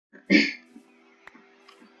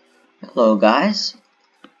Hello guys,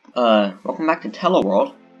 welcome back to Tellow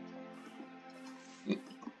World.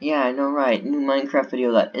 Yeah, I know, right? New Minecraft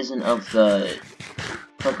video that isn't of the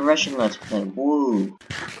progression Let's Play. Woo!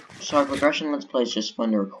 So our progression Let's Play is just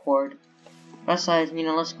fun to record. Besides,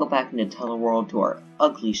 let's go back into Tellow World to our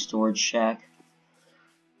ugly storage shack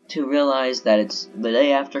to realize that it's the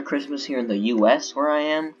day after Christmas here in the US where I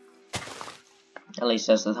am. At least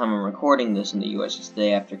that's the time I'm recording this in the US, it's the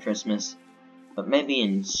day after Christmas. But maybe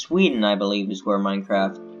in Sweden, I believe, is where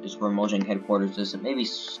Mojang headquarters is. And maybe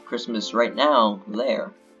Christmas right now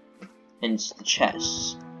there. Hence the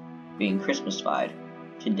chests being Christmasified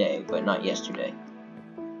today, but not yesterday.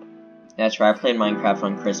 That's right, I played Minecraft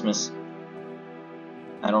on Christmas.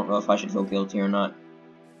 I don't know if I should feel guilty or not.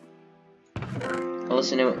 But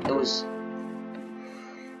listen, it was...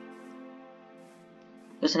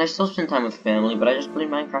 Listen, I still spend time with family, but I just played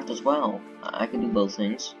Minecraft as well. I can do both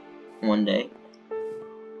things one day.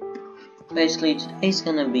 Basically, today's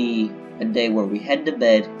gonna be a day where we head to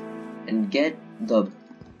bed and get the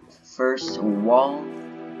first wall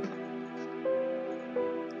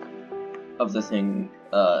of the thing,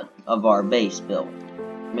 of our base built.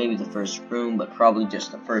 Maybe the first room, but probably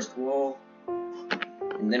just the first wall.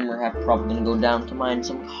 And then we're probably gonna go down to mine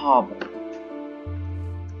some cobble.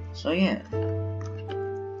 So yeah.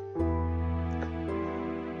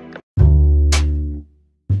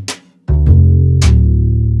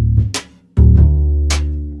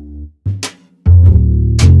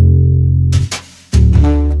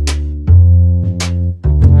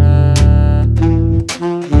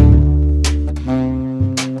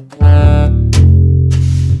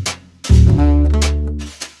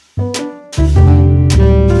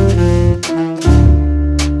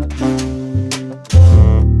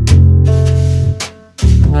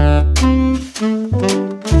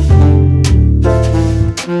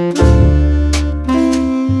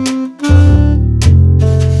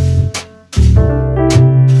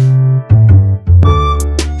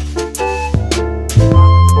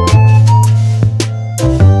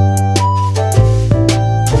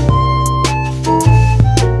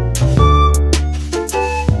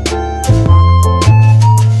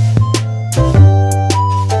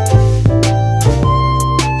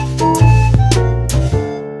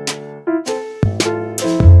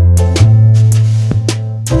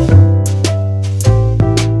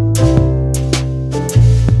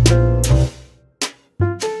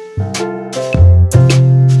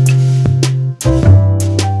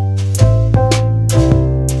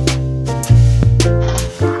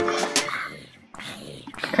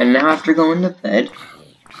 And now after going to bed,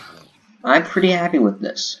 I'm pretty happy with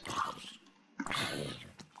this.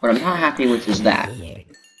 What I'm not happy with is that.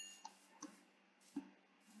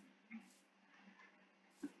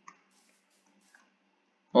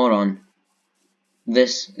 Hold on.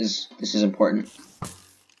 This is important.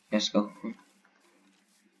 Yes, go. Come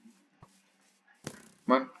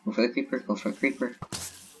on, go for the creeper, go for the creeper.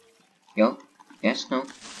 Yo, yes, no.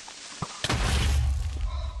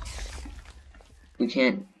 We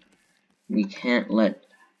can't let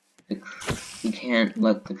the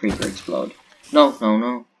creeper explode.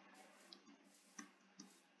 No.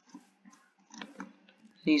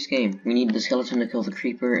 Please, game. We need the skeleton to kill the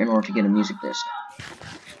creeper in order to get a music disc.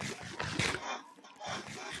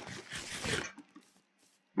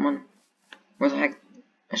 Come on. Where the heck?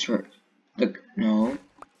 I swear. No.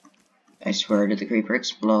 I swear, did the creeper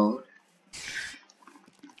explode?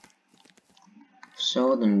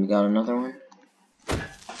 So, then we got another one.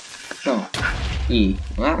 No. Well,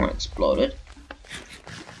 that one exploded.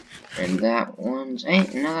 And that one's... Hey,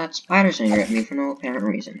 now that spider's angry at me for no apparent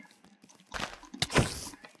reason.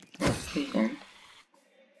 Oh, please don't.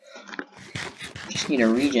 I just need a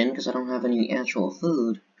regen because I don't have any actual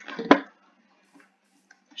food.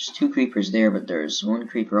 There's two creepers there, but there's one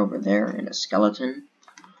creeper over there and a skeleton.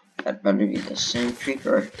 That better be the same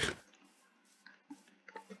creeper.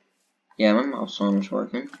 Yeah, my mouse arm's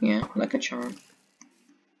working. Yeah, like a charm.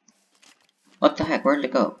 What the heck? Where did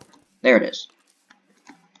it go? There it is.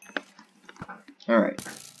 Alright.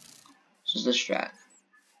 This is the strat.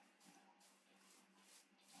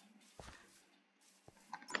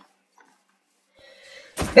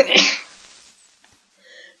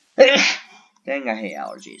 Dang, I hate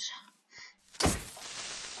allergies.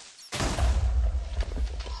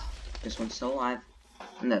 This one's still alive,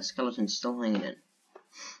 and that skeleton's still hanging in.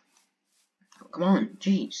 Oh, come on,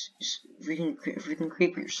 jeez. Just freaking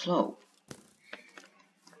creeper, you're slow.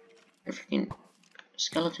 A freaking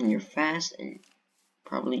skeleton, you're fast and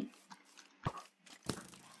probably...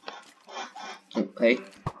 Okay.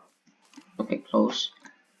 Okay, close.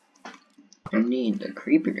 I need the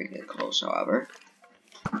creeper to get close, however.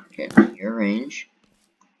 Get in your range.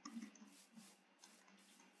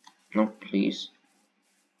 No, please.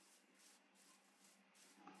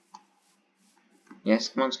 Yes,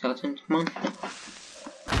 come on, skeleton, come on.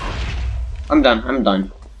 I'm done. I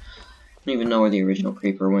don't even know where the original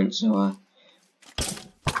creeper went, so,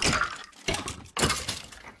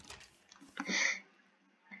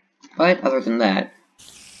 But, other than that,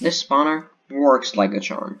 this spawner works like a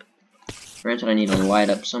charm. Granted, I need to light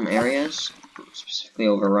up some areas, specifically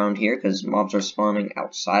over around here, because mobs are spawning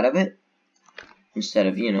outside of it, instead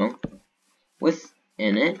of, you know,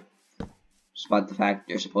 within it. Despite the fact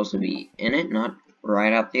they're supposed to be in it, not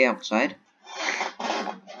right out the outside.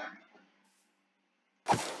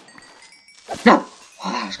 No!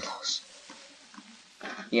 Oh, that was close.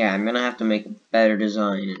 Yeah, I'm gonna have to make a better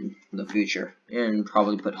design in the future, and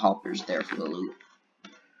probably put hoppers there for the loot.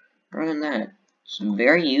 Other than that, it's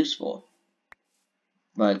very useful.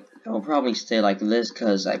 But I'll probably stay like this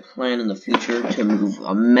because I plan in the future to move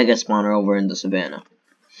a mega spawner over in the savannah.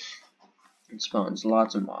 It spawns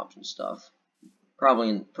lots of mobs and stuff.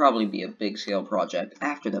 Probably be a big scale project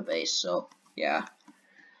after the base, so yeah.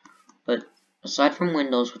 But aside from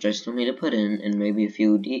windows, which I still need to put in, and maybe a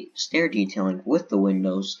few stair detailing with the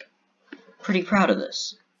windows, pretty proud of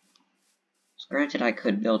this. So granted, I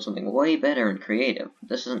could build something way better and creative.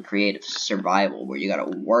 This isn't creative survival where you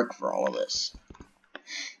gotta work for all of this.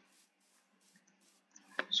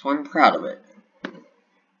 So I'm proud of it.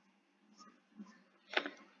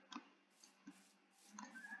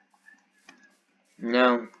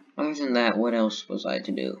 Now, other than that, what else was I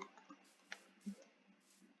to do?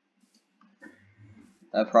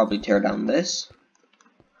 I'd probably tear down this.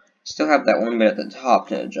 Still have that one bit at the top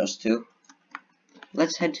to adjust to.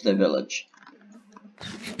 Let's head to the village.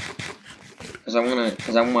 Cause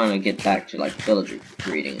I wanna get back to like villager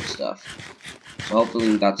breeding and stuff. So hopefully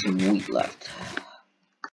we got some wheat left.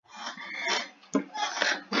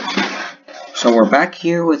 So we're back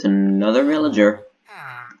here with another villager,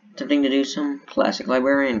 attempting to do some classic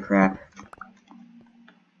librarian crap.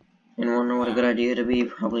 And wanna know what a good idea to be?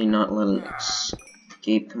 Probably not let it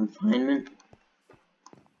escape confinement.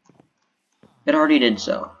 It already did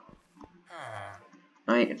so.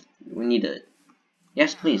 We need to.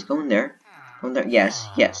 Yes, please go in there. Go in there. Yes,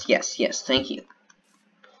 yes, yes, yes. Thank you.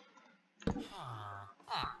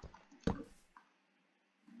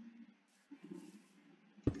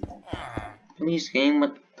 Please, game.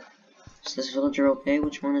 What is this villager okay?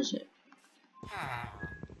 Which one is it?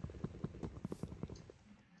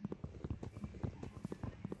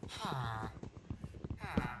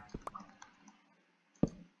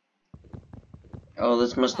 Oh,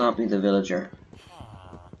 this must not be the villager.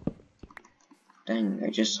 Dang,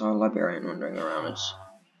 I just saw a librarian wandering around. It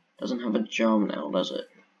doesn't have a job now, does it?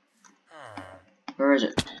 Where is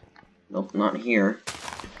it? Nope, not here.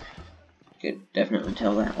 Could definitely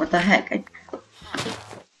tell that. What the heck?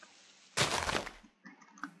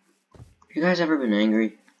 You guys ever been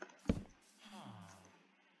angry?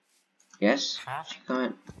 Yes? She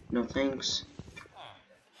got no thanks.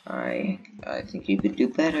 I think you could do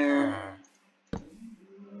better.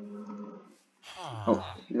 Oh,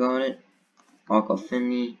 you got it? Aqua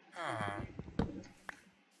Finny.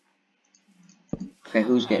 Okay,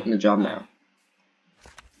 who's getting the job now?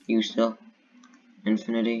 You still?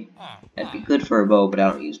 Infinity? That'd be good for a bow, but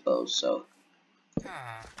I don't use bows, so.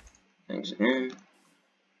 Thanks again.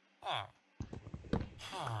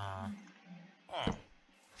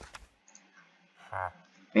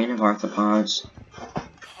 Bane of Arthropods.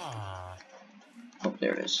 Oh,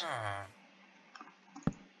 there it is.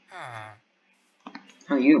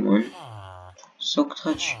 Oh, you one. Silk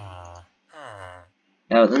Touch.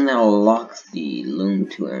 Now, then that'll lock the loom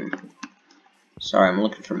to him. Sorry, I'm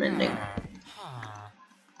looking for Mending.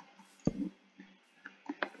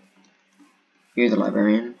 You're the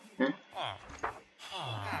librarian, huh?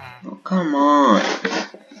 Oh, come on.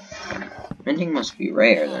 Mending must be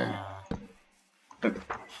rare, then.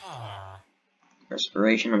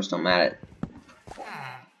 Respiration, I'm still mad at.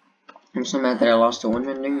 I'm so mad that I lost the one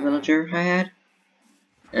Mending villager I had.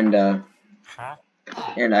 And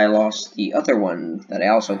I lost the other one that I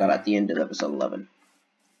also got at the end of episode 11.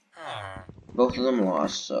 Both of them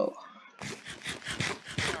lost, so.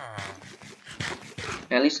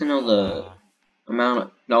 At least I know the amount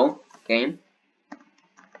of. No, game.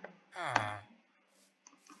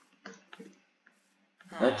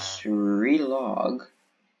 Let's relog.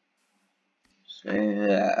 So,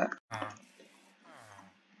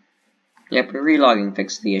 yep, relogging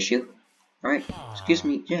fixed the issue. Alright, excuse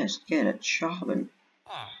me, yes, get it, shopping.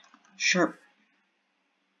 Sharp.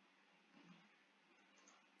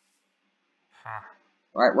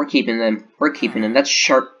 Alright, we're keeping them. We're keeping them. That's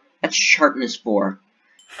sharp. That's sharpness 4.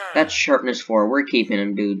 That's sharpness 4. We're keeping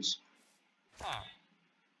them, dudes.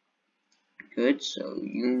 Good, so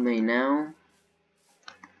you may now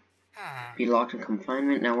be locked in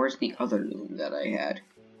confinement. Now, where's the other loom that I had?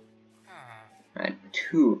 I had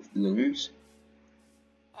 2 looms.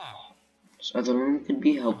 This other loom could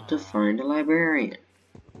be helped to find a librarian.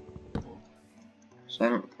 So I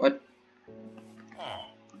don't... What?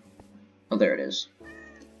 Oh, there it is.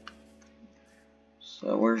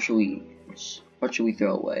 So where should we... What should we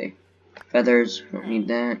throw away? Feathers. We don't need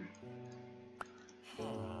that.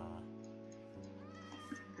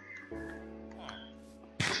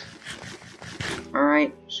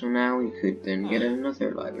 Alright, so now we could then get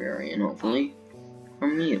another librarian, hopefully,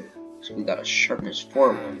 from you. So we got a sharpness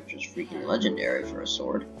 4 one, which is freaking legendary for a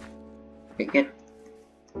sword. Okay, get...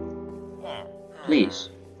 Please.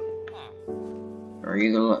 Are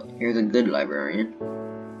you you're the good librarian?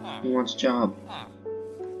 Who wants a job?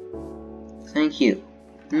 Thank you.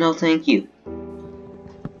 No, thank you.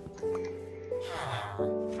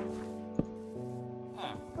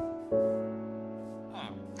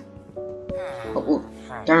 Oh,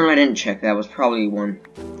 darn it, I didn't check. That was probably one.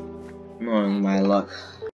 Knowing my luck.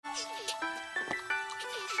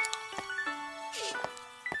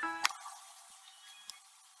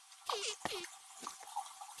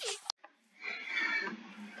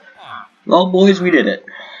 Well, boys, we did it.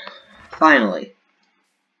 Finally.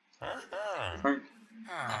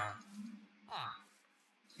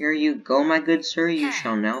 Here you go, my good sir. You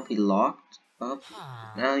shall now be locked up.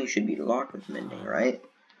 Now you should be locked with mending, right?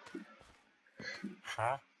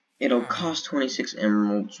 It'll cost 26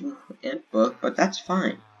 emeralds and book, but that's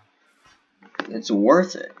fine. It's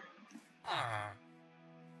worth it.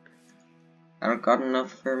 I don't got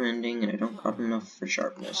enough for mending, and I don't got enough for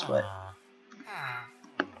sharpness, but...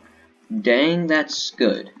 Dang, that's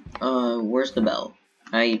good. Where's the bell?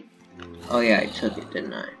 Oh yeah, I took it,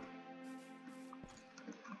 didn't I?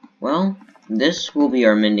 Well, this will be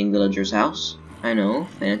our mending villager's house. I know,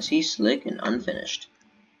 fancy, slick, and unfinished.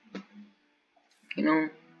 You know,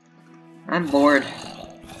 I'm bored.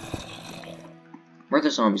 Where are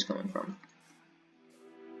the zombies coming from?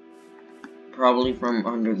 Probably from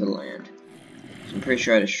under the land. So I'm pretty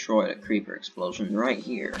sure I destroyed a creeper explosion right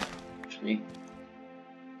here, actually.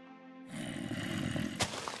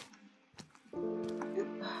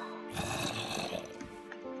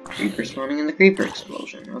 Creeper spawning in the creeper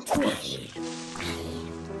explosion, of course.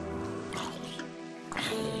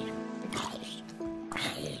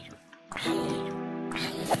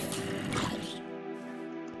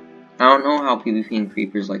 I don't know how PvPing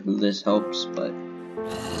creepers like this helps, but...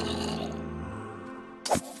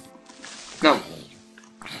 No!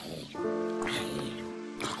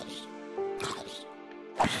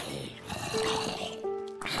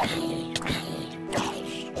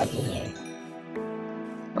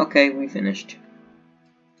 Okay, we finished.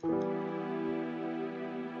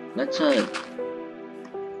 Let's, well,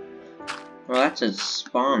 that's a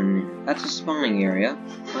spawning area,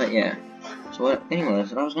 but yeah. So anyways,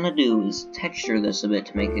 what I was gonna do is texture this a bit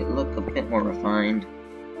to make it look a bit more refined.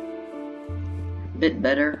 A bit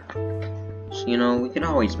better. So, you know, we can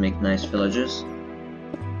always make nice villages.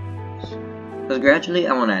 Because gradually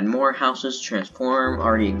I want to add more houses, transform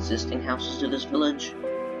already existing houses to this village.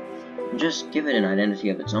 And just give it an identity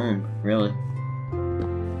of its own, really.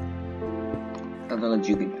 A village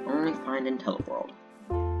you could only find in Tellow World.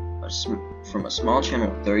 From a small channel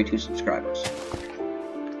with 32 subscribers.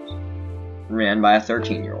 Ran by a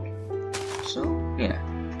 13-year-old. So, yeah.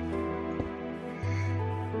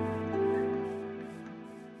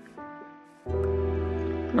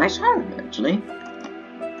 Nice home, actually.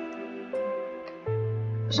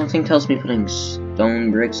 Something tells me putting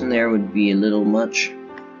stone bricks in there would be a little much.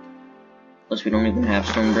 Plus, we don't even have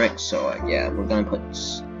stone bricks, so yeah, we're gonna put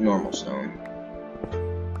normal stone.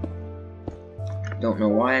 Don't know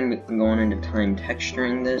why I'm going into time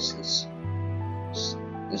texturing this.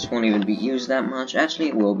 This won't even be used that much. Actually,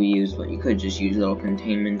 it will be used, but you could just use little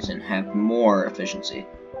containments and have more efficiency.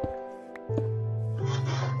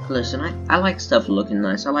 Listen, I like stuff looking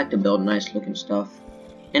nice. I like to build nice looking stuff.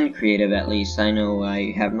 In creative, at least. I know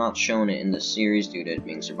I have not shown it in this series due to it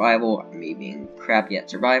being survival, me being crappy at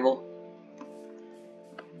survival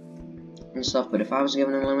and stuff, but if I was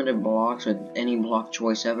given unlimited blocks with any block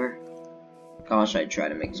choice ever, gosh, I'd try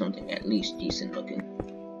to make something at least decent looking.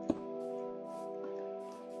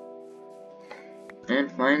 And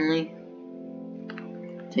finally,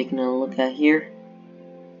 taking a look at here.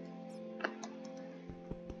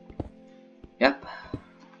 Yep.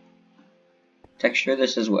 Texture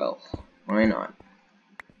this as well. Why not?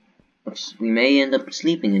 We may end up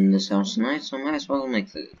sleeping in this house tonight, so I might as well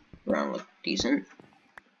make the ground look decent.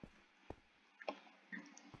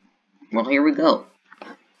 Well, here we go.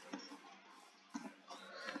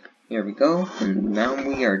 Here we go, and now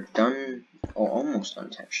we are done, or almost done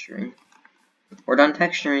texturing. We're done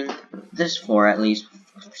texturing this floor at least.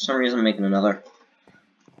 For some reason I'm making another.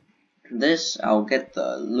 This, I'll get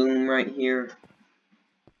the loom right here.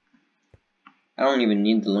 I don't even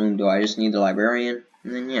need the loom, do I? Just need the librarian.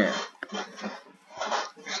 And then, yeah.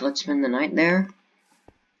 So let's spend the night there.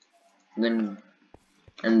 And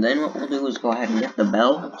then what we'll do is go ahead and get the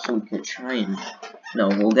bell, so we could try and... No,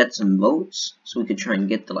 we'll get some votes, so we could try and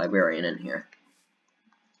get the librarian in here.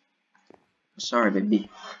 Sorry, baby.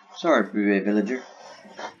 Sorry, baby villager.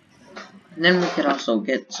 And then we could also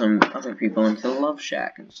get some other people into the Love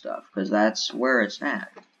Shack and stuff, because that's where it's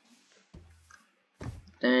at.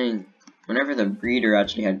 Dang. Whenever the breeder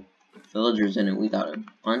actually had villagers in it, we got a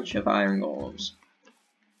bunch of iron golems.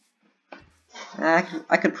 I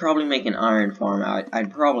could probably make an iron farm.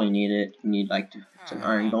 I'd probably need it. Need like it's an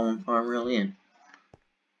iron golem farm really in.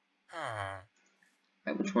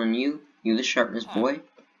 Right, which one you? You the sharpness boy?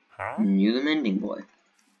 And you the mending boy?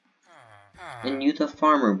 And you the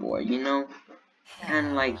farmer boy, you know?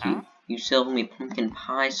 Kinda like you. You sell me pumpkin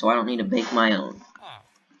pie so I don't need to bake my own.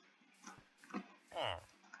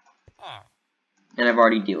 And I've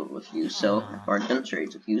already dealt with you, so I've already done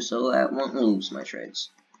trades with you, so I won't lose my trades.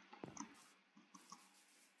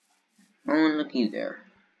 Oh, and looky there.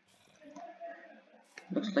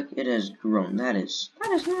 Looks like it has grown. That is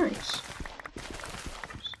nice.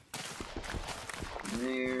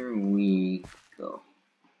 There we go.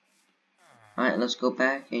 Alright, let's go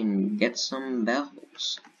back and get some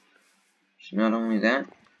bells. So not only that,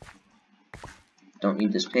 don't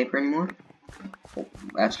need this paper anymore. Well,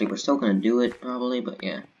 actually, we're still gonna do it probably, but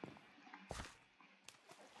yeah.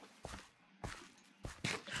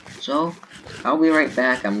 So, I'll be right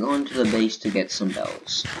back. I'm going to the base to get some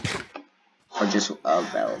bells. Or just a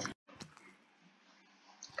bell.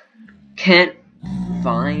 Can't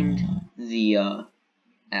find the,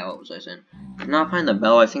 what was I saying? Cannot find the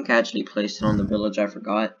bell. I think I actually placed it on the village. I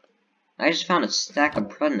forgot. I just found a stack of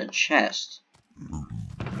bread in a chest.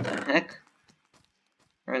 What the heck?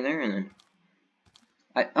 Right there, and then.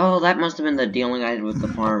 Oh, that must have been the dealing I did with the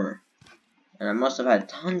farmer. And I must have had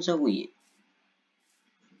tons of wheat.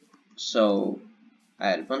 So, I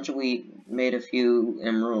had a bunch of wheat, made a few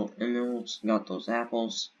emeralds, got those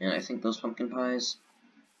apples, and I think those pumpkin pies.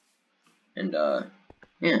 And,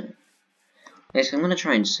 yeah. Basically, I'm gonna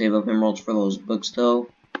try and save up emeralds for those books, though.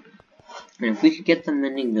 And if we could get the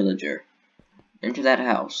Mending Villager into that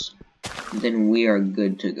house, then we are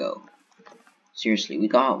good to go. Seriously, we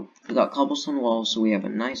got cobblestone walls, so we have a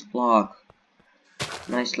nice block,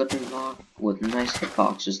 nice looking block with nice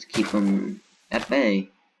hitboxes to keep them at bay.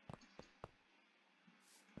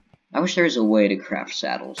 I wish there was a way to craft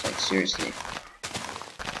saddles, like seriously.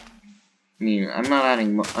 I mean, I'm not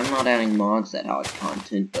adding mods that add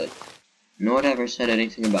content, but no one ever said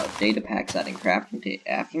anything about data packs adding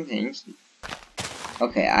crafting things.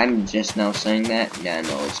 Okay, I'm just now saying that. Nah,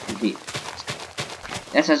 no, it's complete.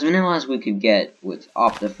 That's as vanilla as we could get with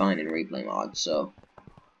Optifine and replay mods, so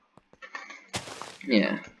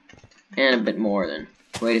yeah, and a bit more than.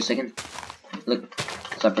 Wait a second. Look,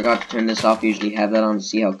 so I forgot to turn this off. Usually have that on to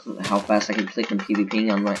see how fast I can click on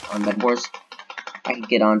PvPing on bed wars. I can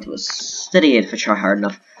get onto a steady if I try hard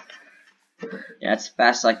enough. Yeah, it's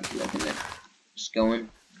fast I can click in there. Just going.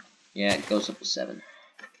 Yeah, it goes up to 7.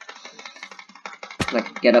 I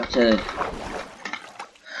could get up to.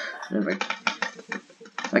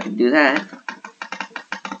 If I could do that.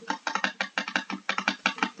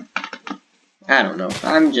 I don't know.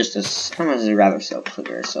 I'm a rather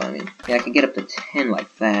self-clear, so I mean, yeah, I could get up to 10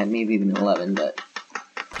 like that, maybe even 11, but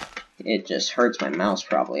it just hurts my mouse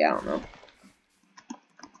probably. I don't know.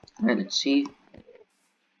 Alright, let's see.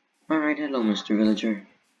 Alright, hello, Mr. Villager.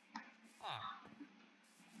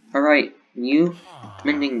 Alright, you,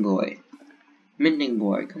 Mending Boy. Mending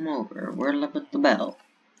Boy, come over. Where did I put the bell?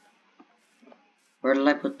 Where did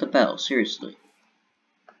I put the bell? Seriously.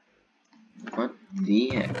 What the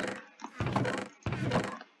heck?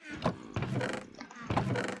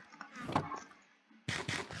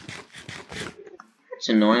 It's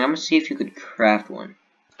annoying. I'm gonna see if you could craft one.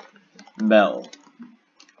 Bell. I'm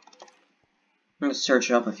gonna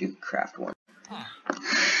search up if you could craft one.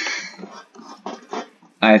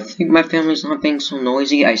 I think my family's not being so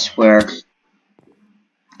noisy, I swear.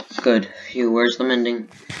 Good. Phew, where's the mending?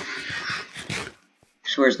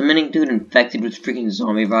 So where's the mending dude infected with freaking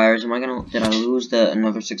zombie virus? Did I lose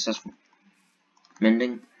another successful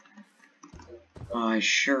mending? Oh, I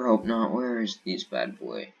sure hope not. Where is this bad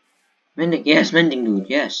boy? Mending, yes, Mending dude,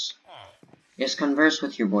 yes. Yes, converse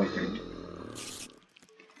with your boyfriend.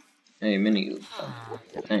 Hey, Mending dude.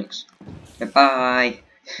 Yeah, thanks. Goodbye.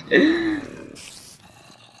 Hey.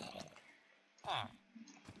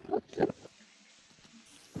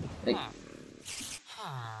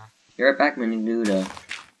 Be right back, Mending dude.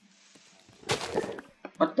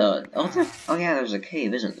 What the? Oh yeah, there's a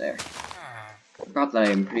cave, isn't there? I forgot that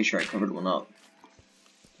I'm pretty sure I covered one up.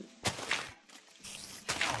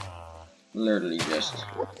 Literally just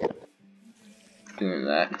doing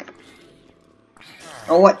that.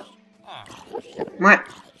 Oh, what? What?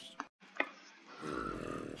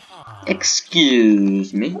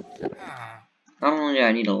 Excuse me. Not only do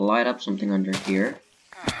I need to light up something under here.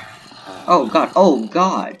 Oh god, oh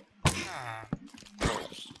god!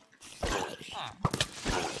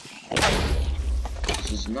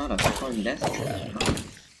 This is not a fun death trap.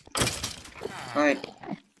 Alright.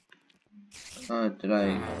 Did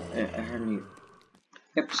I heard you.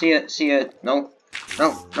 Yep, see ya. No.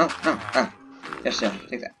 Yes, yeah,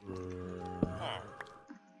 take that.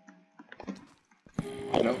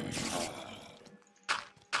 No.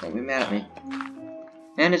 Don't be mad at me.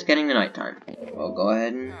 And it's getting to nighttime. I'll go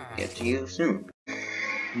ahead and get to you soon.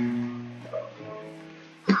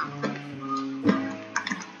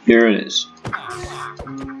 Here it is.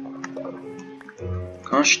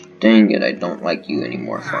 Gosh dang it, I don't like you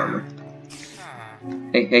anymore, farmer.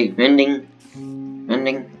 Hey, Mending. What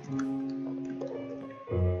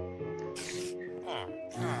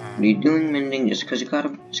are you doing, Mending? Just because you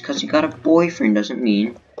got a boyfriend doesn't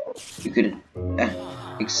mean you could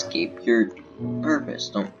escape your purpose.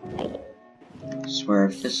 Don't. I swear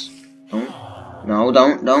if this. Don't. No,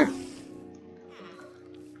 don't.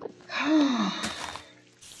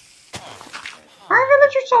 Why are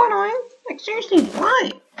villagers so annoying? Like, seriously,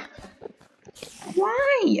 why?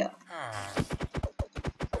 Why?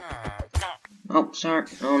 Oh, sorry.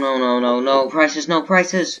 No. Prices, no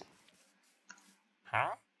prices.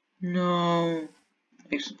 No.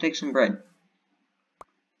 Take some bread.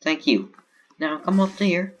 Thank you. Now, come up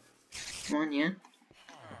here. Come on, yeah.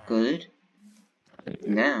 Good.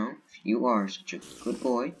 Now, if you are such a good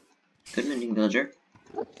boy, good mending villager.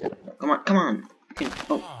 Come on. You can,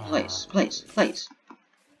 oh, place.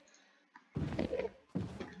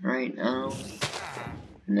 Right now,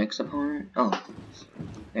 next opponent. Oh,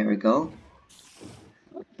 there we go.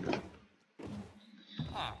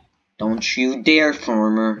 Don't you dare,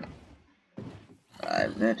 farmer.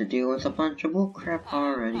 I've had to deal with a bunch of bullcrap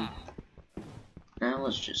already. Now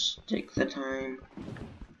let's just take the time.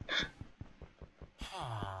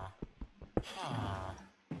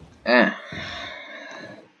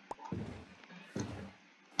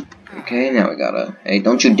 Okay, now we gotta. Hey,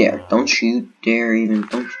 don't you dare even.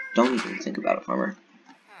 Don't even think about it, farmer.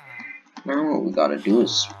 Now what we gotta do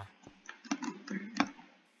is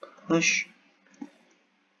push.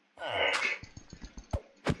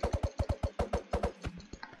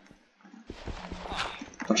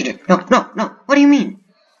 Don't you dare! No! What do you mean?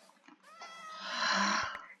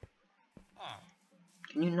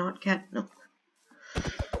 Can you not cat? No.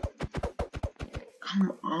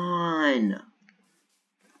 Come on.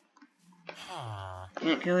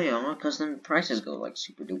 Can't kill you, because then prices go like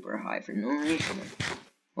super duper high for no reason.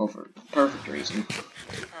 Well, for perfect reason.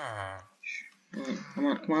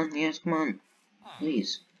 Come on, yes, come on.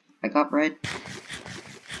 Please. I got bread.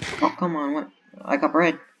 Oh, come on, what? I got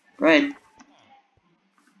bread.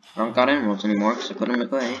 I don't got emeralds anymore, because I put them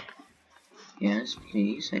away. Yes,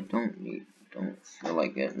 please, I don't feel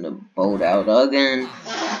like getting the boat out again.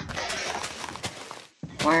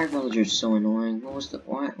 Why are villagers so annoying? What's the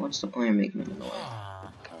point of making them annoying?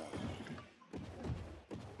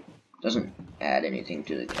 Doesn't add anything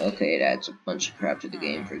to the. Okay, it adds a bunch of crap to the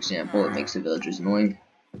game. For example, it makes the villagers annoying.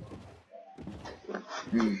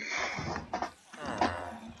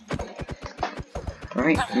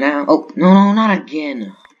 Alright, now. Oh, no, not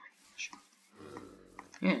again.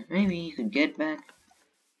 Yeah, maybe you could get back.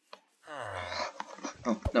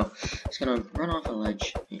 Oh, no. It's gonna run off a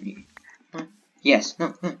ledge. Yes,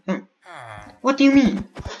 no. What do you mean?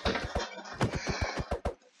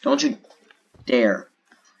 Don't you dare.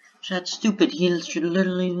 That's stupid. He should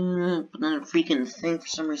literally put on a freaking thing for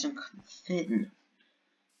some reason couldn't fit in.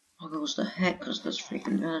 All goes to heck because this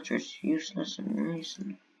freaking villager's useless and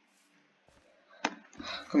reason.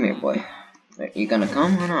 Come here, boy. You gonna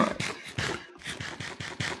come or not?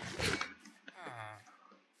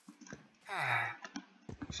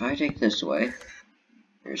 If I take this away,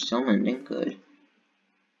 you're still mending good.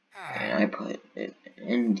 And I put it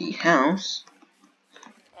in the house.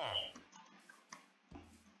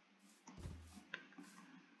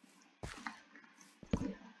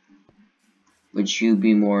 Would you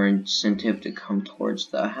be more incentive to come towards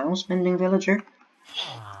the house, Mending Villager?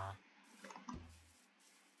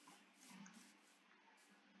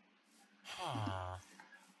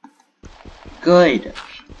 Good.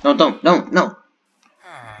 No, don't, no.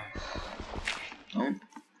 Don't.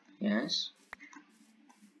 Yes.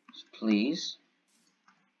 Please.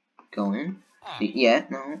 Go in. Yeah,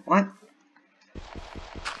 no. What?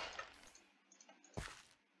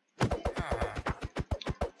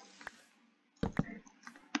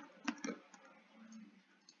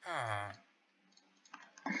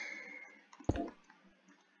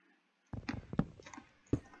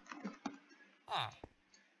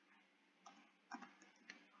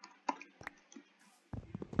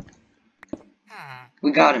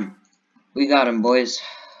 We got him. We got him, boys.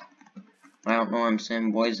 I don't know why I'm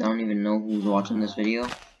saying boys. I don't even know who's watching this video.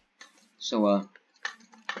 So,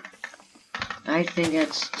 I think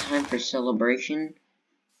it's time for celebration.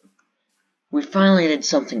 We finally did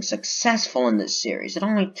something successful in this series. It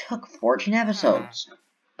only took 14 episodes.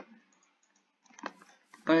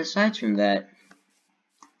 But aside from that,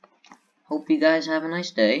 hope you guys have a nice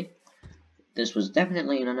day. This was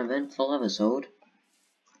definitely an uneventful episode.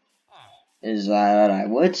 Is that I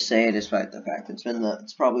would say, despite the fact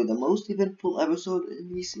it's probably the most eventful episode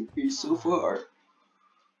in the series so far.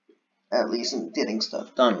 At least in getting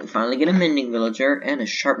stuff done. We finally get a Mending Villager and a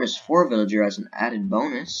Sharpness 4 Villager as an added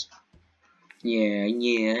bonus. Yeah,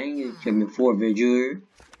 you give me 4 Villager.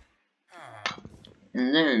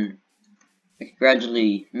 And then I could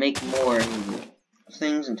gradually make more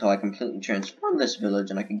things until I completely transform this village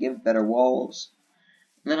and I could give better walls.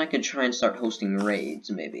 And then I could try and start hosting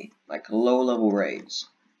raids, maybe. Like low-level raids.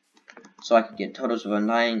 So I could get totals of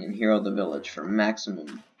Undying and hero the village for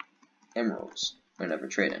maximum emeralds whenever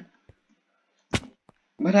trading.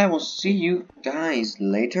 But I will see you guys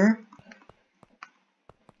later.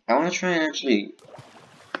 I want to try and actually,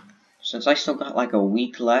 since I still got like a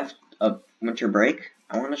week left of winter break,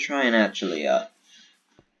 I want to try and actually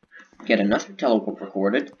get another Tellow World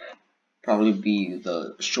recorded. Probably be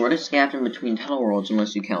the shortest gap in between Tellow Worlds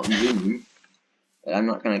unless you count June. But I'm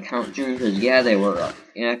not gonna count June because yeah, they were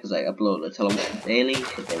because I uploaded a Tellow World daily,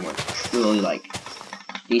 but they weren't truly like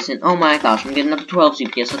decent. Oh my gosh, I'm getting up to 12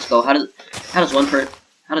 CPS. Let's go. How does one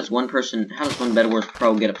Bedwars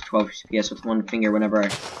Pro get up to 12 CPS with one finger whenever I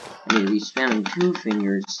need to be spamming 2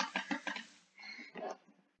 fingers?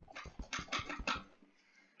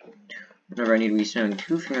 Whenever I need to be spamming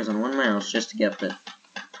 2 fingers on one mouse just to get up to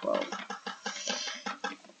 12.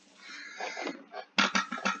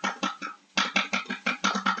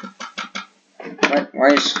 What? Why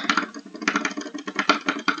is...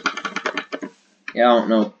 Yeah, I don't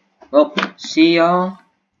know. Well, see y'all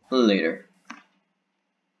later.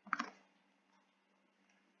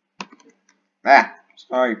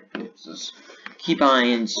 Sorry. Keep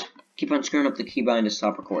on screwing up the keybind to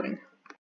stop recording.